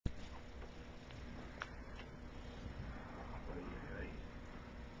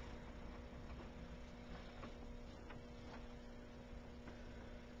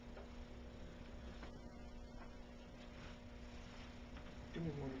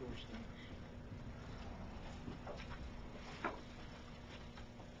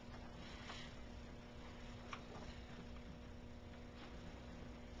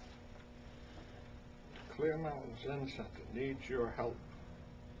Clear Mountain Zen Center needs your help.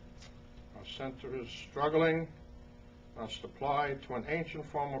 Our center is struggling, must apply to an ancient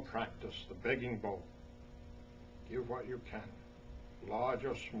form of practice, the begging bowl. Give what you can, large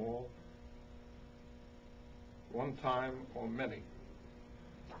or small, one time or many.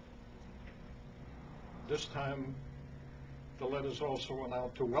 This time, the letters also went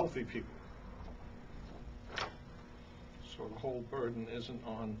out to wealthy people. So the whole burden isn't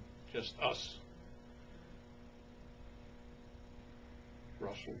on just us.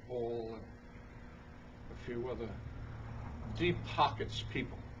 Russell Ball and a few other deep pockets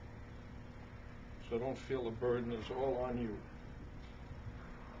people. So don't feel the burden is all on you.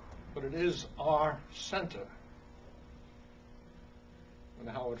 But it is our center. And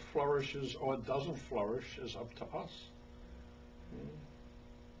how it flourishes or doesn't flourish is up to us.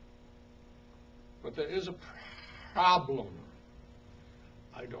 But there is a problem.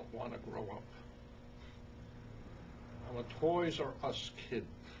 I don't want to grow up. I'm a Toys R Us kid.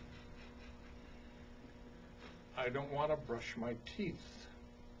 I don't want to brush my teeth.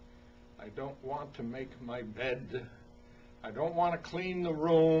 I don't want to make my bed. I don't want to clean the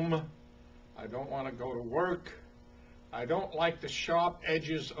room. I don't want to go to work. I don't like the sharp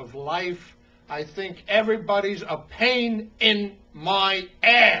edges of life. I think everybody's a pain in my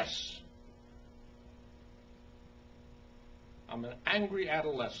ass. I'm an angry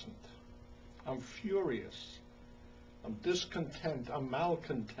adolescent. I'm furious. I'm discontent. I'm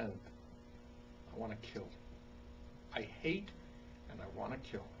malcontent. I want to kill. I hate and I want to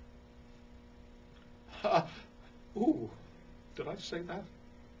kill. Ooh, did I say that?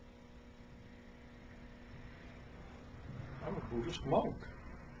 I'm a Buddhist monk.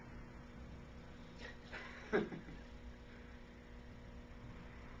 I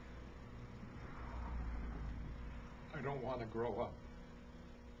don't want to grow up.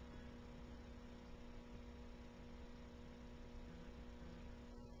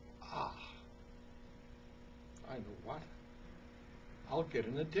 I know what? I'll get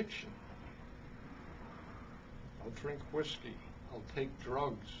an addiction. I'll drink whiskey. I'll take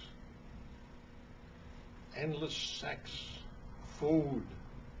drugs. Endless sex, food,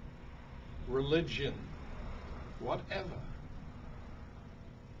 religion, whatever.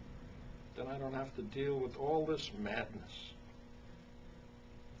 Then I don't have to deal with all this madness.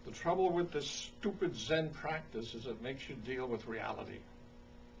 The trouble with this stupid Zen practice is it makes you deal with reality.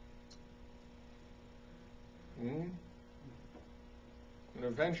 And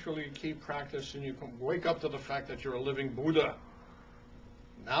eventually you keep practicing, you can wake up to the fact that you're a living Buddha.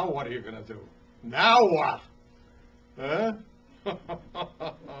 Now what are you going to do? Now what? Huh?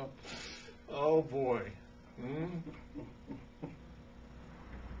 Oh boy.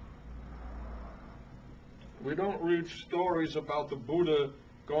 We don't read stories about the Buddha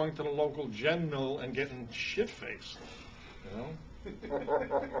going to the local gin mill and getting shit-faced, you know?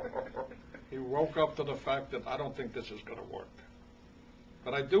 He woke up to the fact that I don't think this is going to work.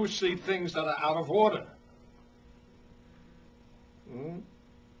 But I do see things that are out of order.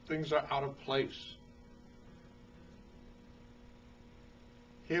 Things are out of place.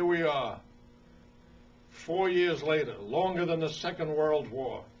 Here we are, 4 years later, longer than the Second World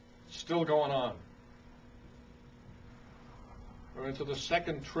War, still going on. We're into the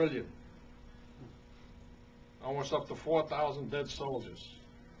second trillion, almost up to 4,000 dead soldiers.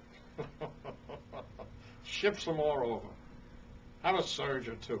 Ship some more over. Have a surge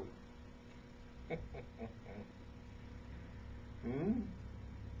or two.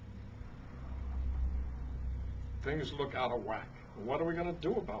 Things look out of whack. What are we going to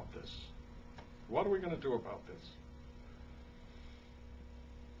do about this? What are we going to do about this?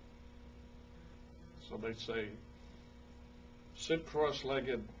 So they say, sit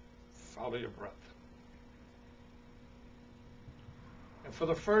cross-legged, follow your breath. And for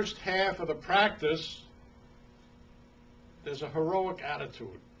the first half of the practice, there's a heroic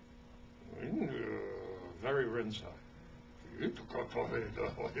attitude. Very Rinzai. And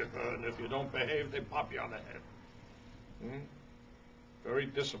if you don't behave, they pop you on the head. Very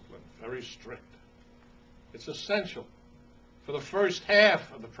disciplined, very strict. It's essential for the first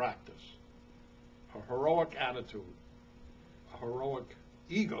half of the practice. A heroic attitude, a heroic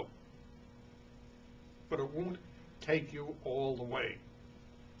ego. But it won't take you all the way.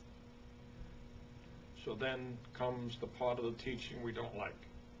 So then comes the part of the teaching we don't like.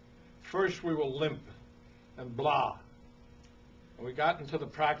 First we will limp and blah. And we got into the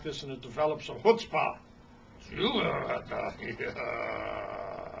practice and it developed some chutzpah.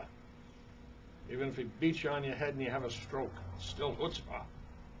 Even if he beats you on your head and you have a stroke, it's still chutzpah.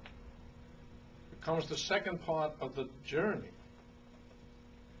 It comes the second part of the journey,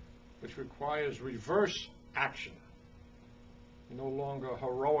 which requires reverse action, no longer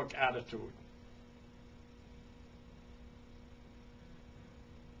heroic attitude.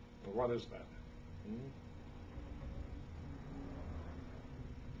 Well, what is that?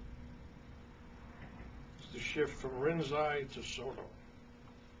 It's the shift from Rinzai to Soto.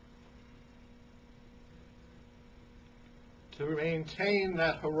 To maintain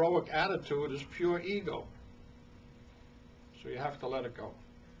that heroic attitude is pure ego. So you have to let it go.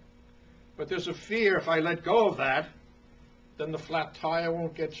 But there's a fear, if I let go of that, then the flat tire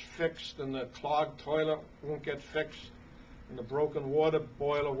won't get fixed, and the clogged toilet won't get fixed, and the broken water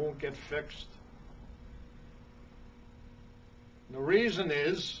boiler won't get fixed. And the reason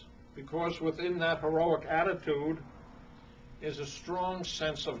is because within that heroic attitude is a strong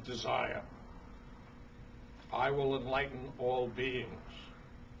sense of desire. I will enlighten all beings.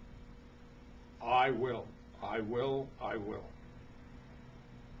 I will, I will, I will.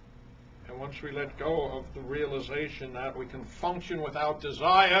 And once we let go of the realization that we can function without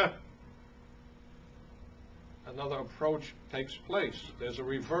desire, another approach takes place. There's a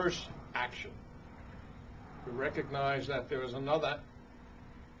reverse action. We recognize that there is another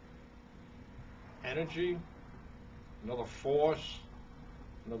energy, another force,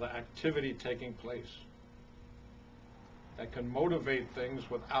 another activity taking place that can motivate things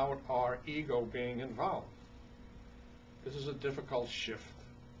without our ego being involved. This is a difficult shift.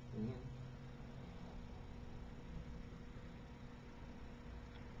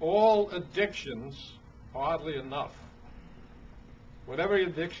 All addictions, oddly enough, whatever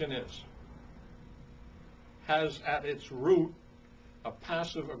addiction is, has at its root a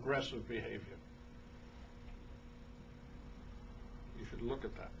passive-aggressive behavior. You should look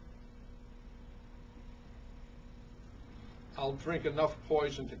at that. I'll drink enough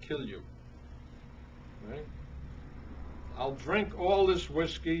poison to kill you. Right? I'll drink all this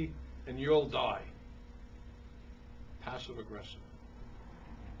whiskey and you'll die. Passive-aggressive.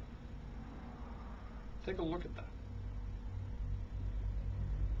 Take a look at that.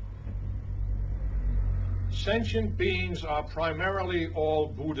 Sentient beings are primarily all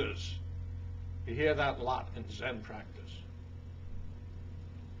Buddhas. You hear that a lot in Zen practice.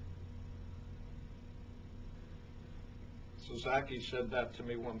 Sasaki said that to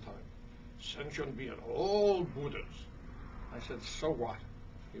me one time. Sentient beings, all Buddhas. I said, so what?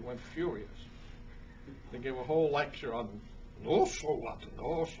 He went furious. They gave a whole lecture on, no, so what?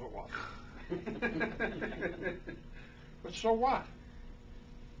 No, so what? But so what?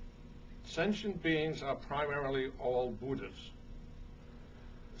 Sentient beings are primarily all Buddhas.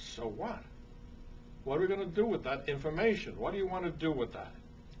 So what? What are we going to do with that information? What do you want to do with that?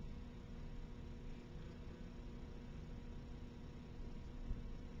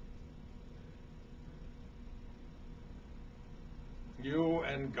 You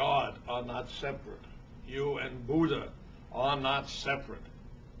and God are not separate. You and Buddha are not separate.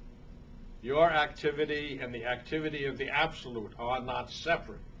 Your activity and the activity of the Absolute are not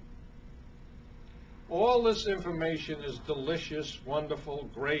separate. All this information is delicious, wonderful,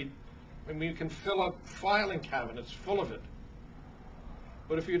 great. I mean, you can fill up filing cabinets full of it.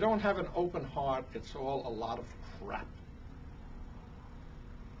 But if you don't have an open heart, it's all a lot of crap.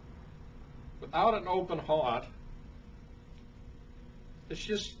 Without an open heart, it's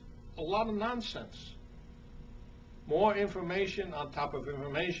just a lot of nonsense. More information on top of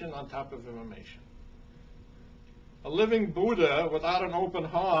information on top of information. A living Buddha without an open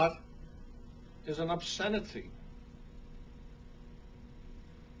heart is an obscenity.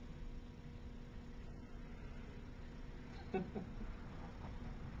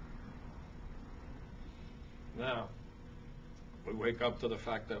 Now, we wake up to the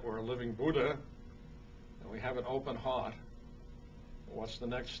fact that we're a living Buddha and we have an open heart. What's the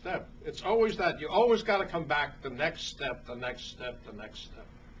next step? It's always that. You always got to come back the next step, the next step, the next step,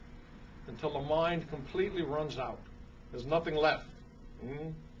 until the mind completely runs out. There's nothing left.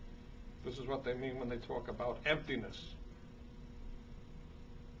 This is what they mean when they talk about emptiness.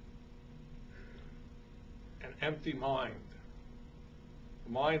 An empty mind.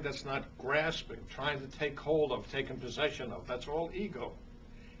 A mind that's not grasping, trying to take hold of, taking possession of. That's all ego.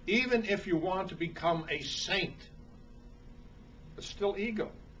 Even if you want to become a saint, it's still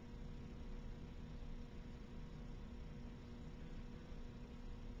ego.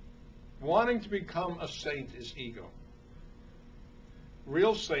 Wanting to become a saint is ego.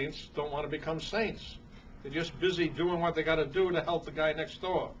 Real saints don't want to become saints. They're just busy doing what they got to do to help the guy next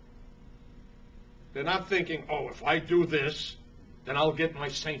door. They're not thinking, oh, if I do this, then I'll get my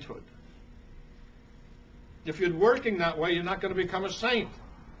sainthood. If you're working that way, you're not going to become a saint.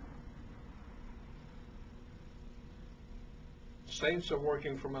 Saints are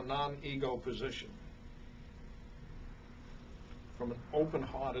working from a non-ego position, from an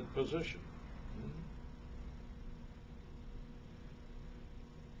open-hearted position.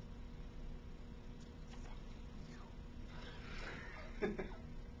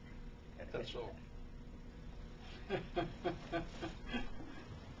 That's all.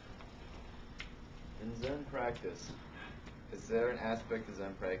 In Zen practice, is there an aspect of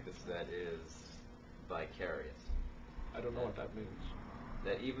Zen practice that is vicarious? I don't know what that means.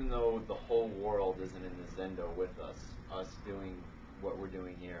 That even though the whole world isn't in the Zendo with us doing what we're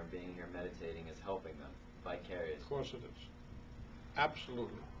doing here and being here meditating is helping them vicarious. Of course it is.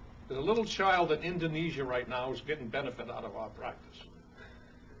 Absolutely. There's a little child in Indonesia right now who's getting benefit out of our practice.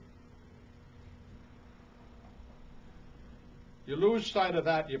 You lose sight of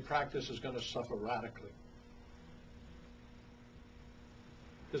that, your practice is going to suffer radically.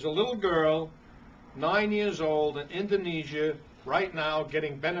 There's a little girl, 9 years old, in Indonesia right now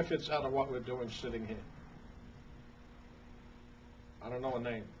getting benefits out of what we're doing sitting here. I don't know her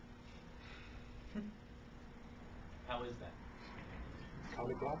name. How is that?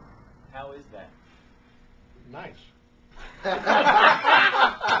 Cauliflower? How is that? Nice.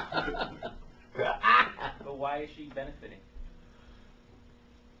 But why is she benefiting?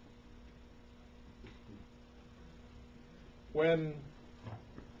 When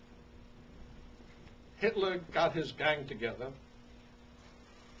Hitler got his gang together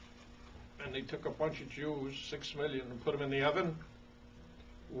and they took a bunch of Jews, 6 million, and put them in the oven,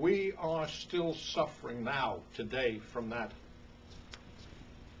 we are still suffering now, today, from that.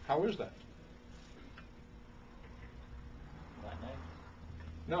 How is that? Not nice.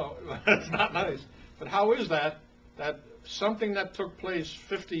 No, it's not nice. But how is that something that took place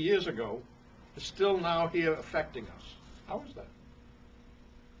 50 years ago is still now here affecting us? How is that?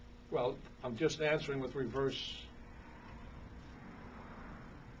 Well, I'm just answering with reverse.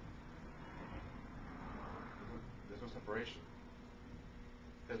 There's no separation.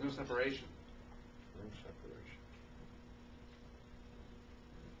 There's no separation. No separation.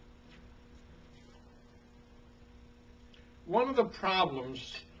 One of the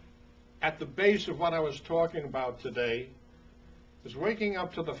problems at the base of what I was talking about today is waking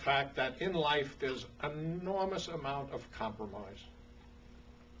up to the fact that in life there's an enormous amount of compromise.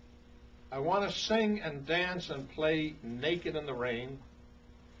 I want to sing and dance and play naked in the rain,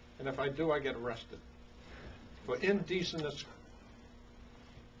 and if I do, I get arrested for indecent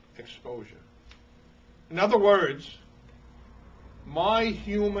exposure. In other words, my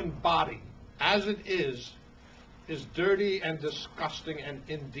human body, as it is dirty and disgusting and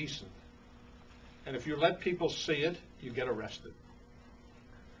indecent. And if you let people see it, you get arrested.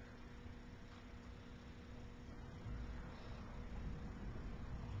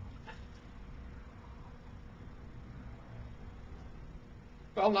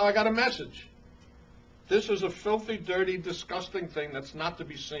 Well, now I got a message. This is a filthy, dirty, disgusting thing that's not to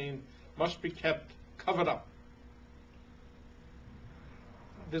be seen, must be kept covered up.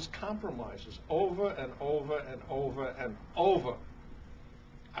 There's compromises over and over and over and over.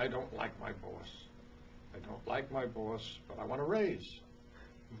 I don't like my boss. I don't like my boss, but I want a raise.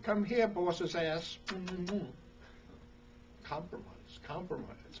 Come here, boss's ass. Compromise,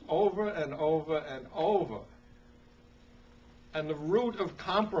 compromise. Over and over and over. And the root of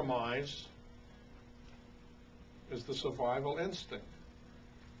compromise is the survival instinct.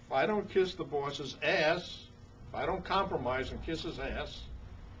 If I don't kiss the boss's ass, if I don't compromise and kiss his ass,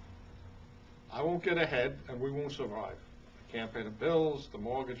 I won't get ahead and we won't survive. I can't pay the bills, the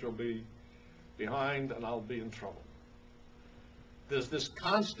mortgage will be behind, and I'll be in trouble. There's this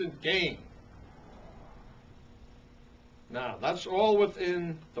constant game. Now, that's all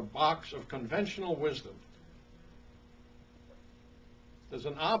within the box of conventional wisdom. There's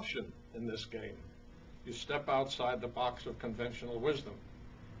an option in this game. You step outside the box of conventional wisdom.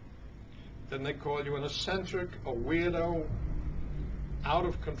 Then they call you an eccentric, a weirdo, out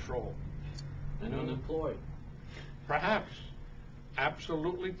of control. And unemployed. Perhaps.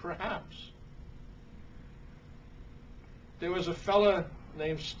 Absolutely perhaps. There was a fella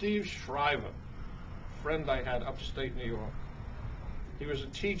named Steve Shriver, a friend I had upstate New York. He was a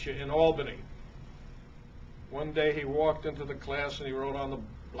teacher in Albany. One day he walked into the class and he wrote on the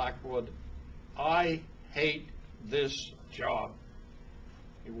blackboard, "I hate this job."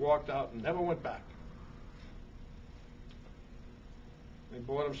 He walked out and never went back. He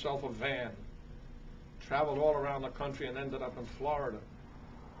bought himself a van, traveled all around the country and ended up in Florida.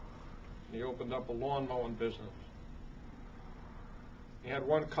 And he opened up a lawn mowing business. He had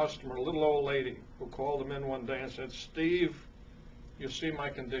one customer, a little old lady, who called him in one day and said, "Steve, you see my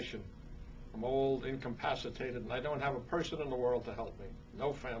condition. I'm old, incapacitated, and I don't have a person in the world to help me.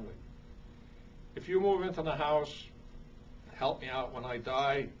 No family. If you move into the house, help me out when I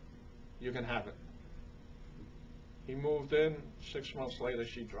die, you can have it." He moved in. 6 months later,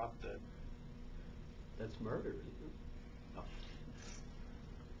 she dropped dead. That's murder, isn't it?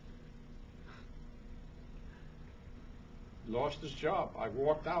 Lost his job. I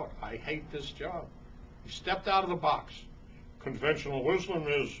walked out. I hate this job. He stepped out of the box. Conventional wisdom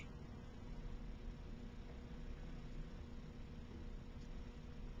is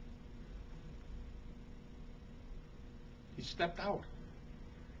he stepped out.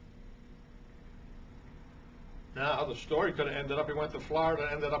 Now, the story could have ended up, he went to Florida,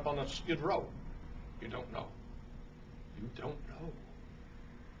 ended up on a Skid Row. You don't know. You don't know.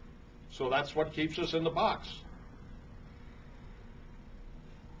 So that's what keeps us in the box.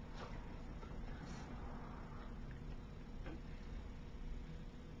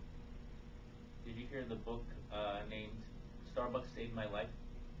 Did you hear the book named Starbucks Saved My Life?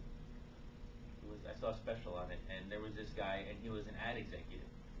 I saw a special on it, and there was this guy, and he was an ad executive.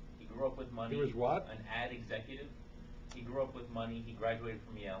 He grew up with money. He was what? An ad executive. He grew up with money. He graduated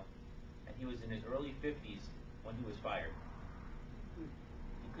from Yale, and he was in his early 50s when he was fired.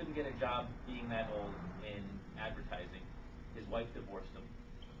 He couldn't get a job being that old in advertising. His wife divorced him.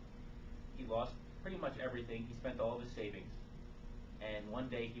 He lost pretty much everything. He spent all of his savings. And one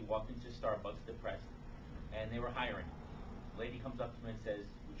day he walked into Starbucks depressed, and they were hiring. The lady comes up to him and says,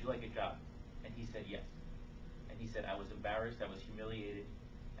 "Would you like a job?" And he said yes. And he said, "I was embarrassed, I was humiliated,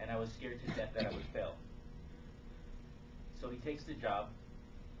 and I was scared to death that I would fail." So he takes the job,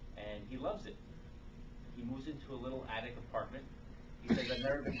 and he loves it. He moves into a little attic apartment. He says, "I've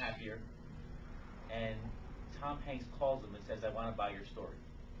never been happier." And Tom Hanks calls him and says, "I want to buy your story."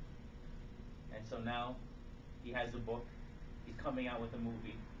 And so now he has a book. He's coming out with a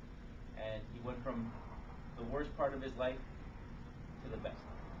movie. And he went from the worst part of his life to the best.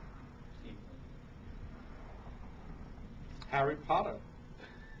 Harry Potter,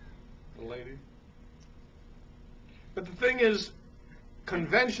 the lady. But the thing is,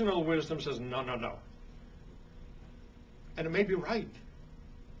 conventional wisdom says, no, no, no. And it may be right.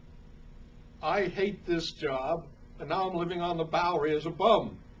 I hate this job, and now I'm living on the Bowery as a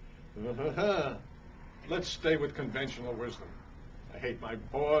bum. Let's stay with conventional wisdom. I hate my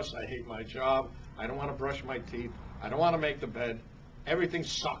boss. I hate my job. I don't want to brush my teeth. I don't want to make the bed. Everything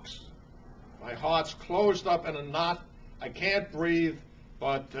sucks. My heart's closed up in a knot. I can't breathe,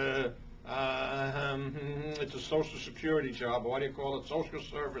 but it's a Social Security job, or what do you call it, social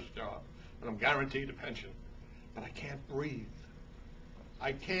service job, and I'm guaranteed a pension. But I can't breathe.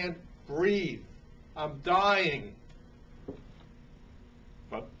 I can't breathe. I'm dying.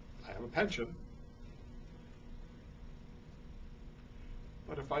 But I have a pension.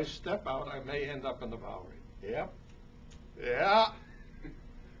 But if I step out, I may end up in the Bowery. Yep. Yeah.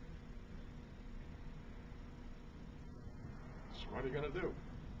 What are you going to do?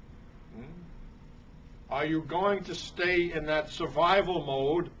 Are you going to stay in that survival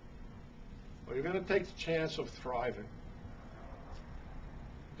mode, or are you going to take the chance of thriving?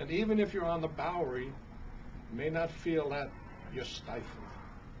 And even if you're on the Bowery, you may not feel that you're stifled.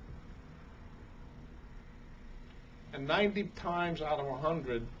 And 90 times out of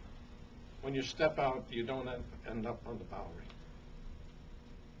 100, when you step out, you don't end up on the Bowery.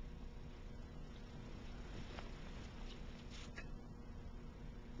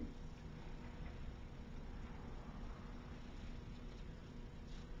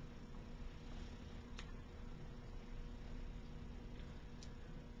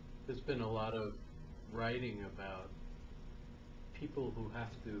 There's been a lot of writing about people who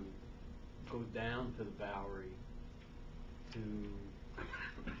have to go down to the Bowery to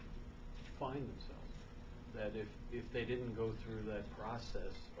find themselves. That if they didn't go through that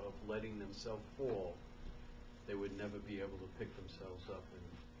process of letting themselves fall, they would never be able to pick themselves up and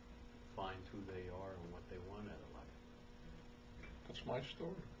find who they are and what they want out of life. That's my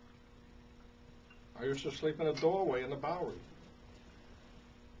story. I used to sleep in a doorway in the Bowery.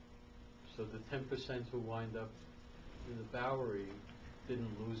 So the 10% who wind up in the Bowery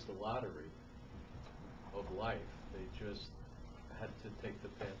didn't lose the lottery of life. They just had to take the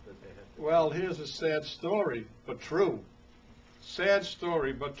path that they had to Well, take. here's a sad story, but true. Sad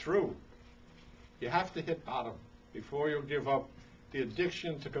story, but true. You have to hit bottom before you give up the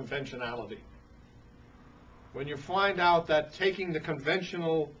addiction to conventionality. When you find out that taking the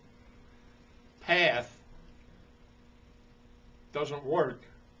conventional path doesn't work,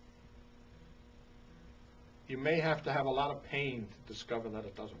 you may have to have a lot of pain to discover that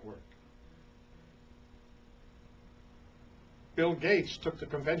it doesn't work. Bill Gates took the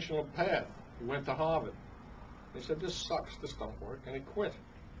conventional path. He went to Harvard. He said, this sucks, this don't work, and he quit.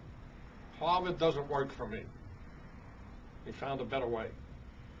 Harvard doesn't work for me. He found a better way.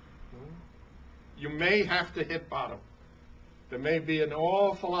 You may have to hit bottom. There may be an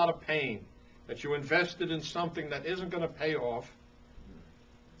awful lot of pain that you invested in something that isn't going to pay off,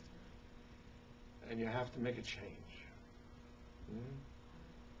 and you have to make a change.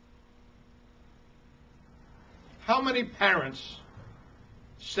 How many parents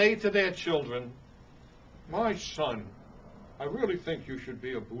say to their children, my son, I really think you should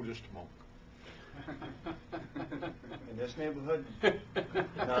be a Buddhist monk? In this neighborhood?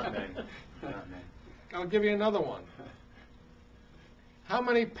 Not many. Not many. I'll give you another one. How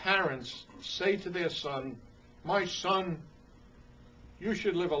many parents say to their son, my son, you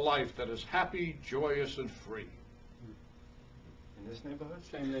should live a life that is happy, joyous, and free? In this neighborhood?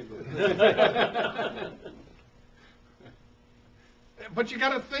 Same neighborhood. But you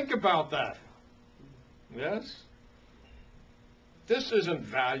got to think about that. Yes? This isn't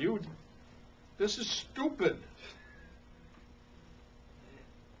valued. This is stupid.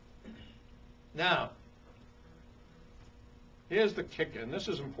 Now, here's the kicker, and this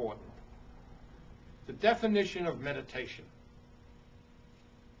is important. The definition of meditation.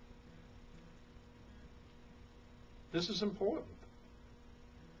 This is important.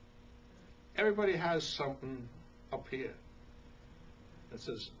 Everybody has something up here that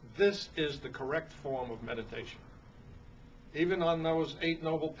says this is the correct form of meditation. Even on those 8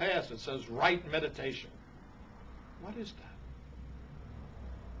 Noble Paths, it says right meditation. What is that?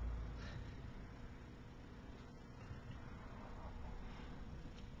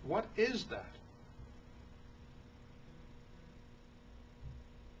 What is that?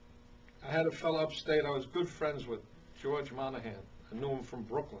 I had a fellow upstate I was good friends with, George Monahan. I knew him from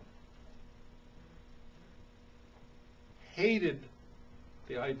Brooklyn. Hated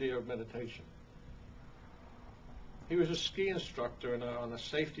the idea of meditation. He was a ski instructor on a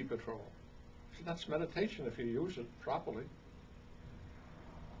safety patrol. I said, that's meditation if you use it properly.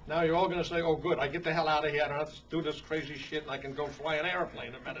 Now you're all going to say, oh good, I get the hell out of here, I don't have to do this crazy shit, and I can go fly an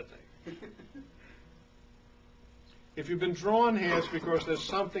airplane and meditate. If you've been drawn here, it's because there's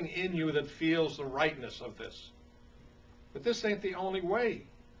something in you that feels the rightness of this. But this ain't the only way.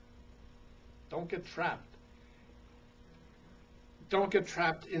 Don't get trapped. Don't get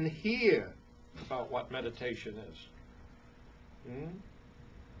trapped in here about what meditation is.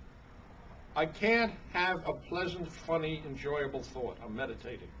 I can't have a pleasant, funny, enjoyable thought. I'm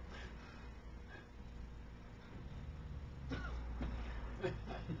meditating.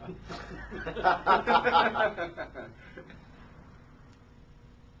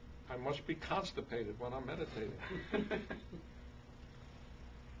 I must be constipated when I'm meditating.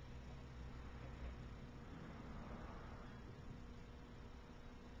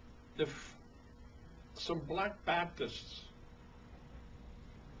 If some black Baptists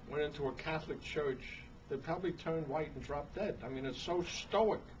went into a Catholic church, they'd probably turn white and drop dead. I mean, it's so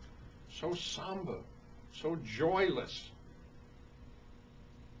stoic, so somber, so joyless.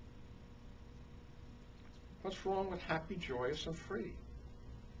 What's wrong with happy, joyous, and free?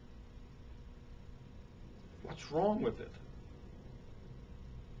 What's wrong with it?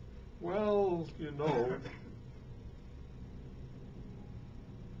 Well, you know.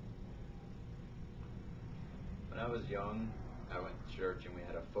 When I was young, I went to church and we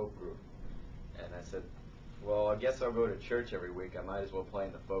had a folk group. And I said, well, I guess I'll go to church every week. I might as well play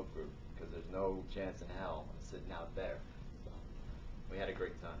in the folk group because there's no chance in hell I'm sitting out there. So we had a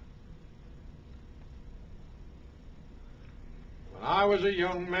great time. When I was a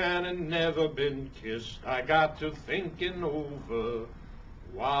young man and never been kissed, I got to thinking over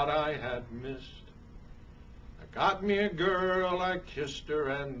what I had missed. I got me a girl, I kissed her,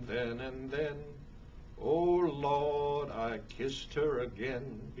 and then, oh Lord, I kissed her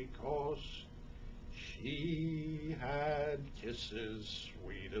again because she had kisses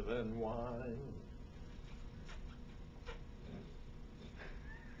sweeter than wine.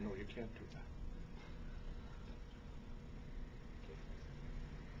 No, you can't do that.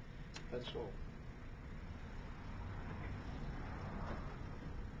 That's all.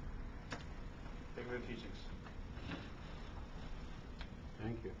 Thank you for the teachings.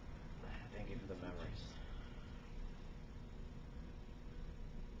 Thank you. Thank you for the memories.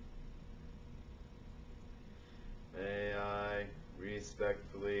 May I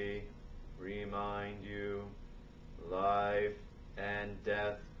respectfully remind you, life and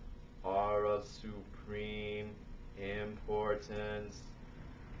death are of supreme importance.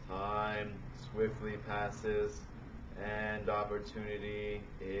 Time swiftly passes and opportunity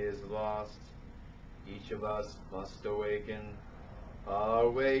is lost. Each of us must awaken.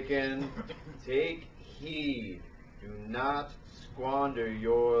 Awaken. Take heed. Do not squander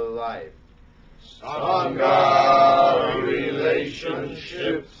your life. Sangha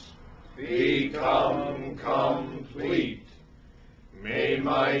relationships become complete. May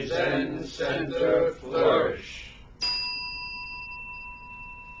my Zen center flourish.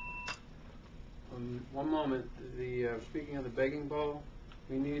 One moment. Speaking of the begging bowl,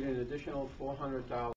 we need an additional $400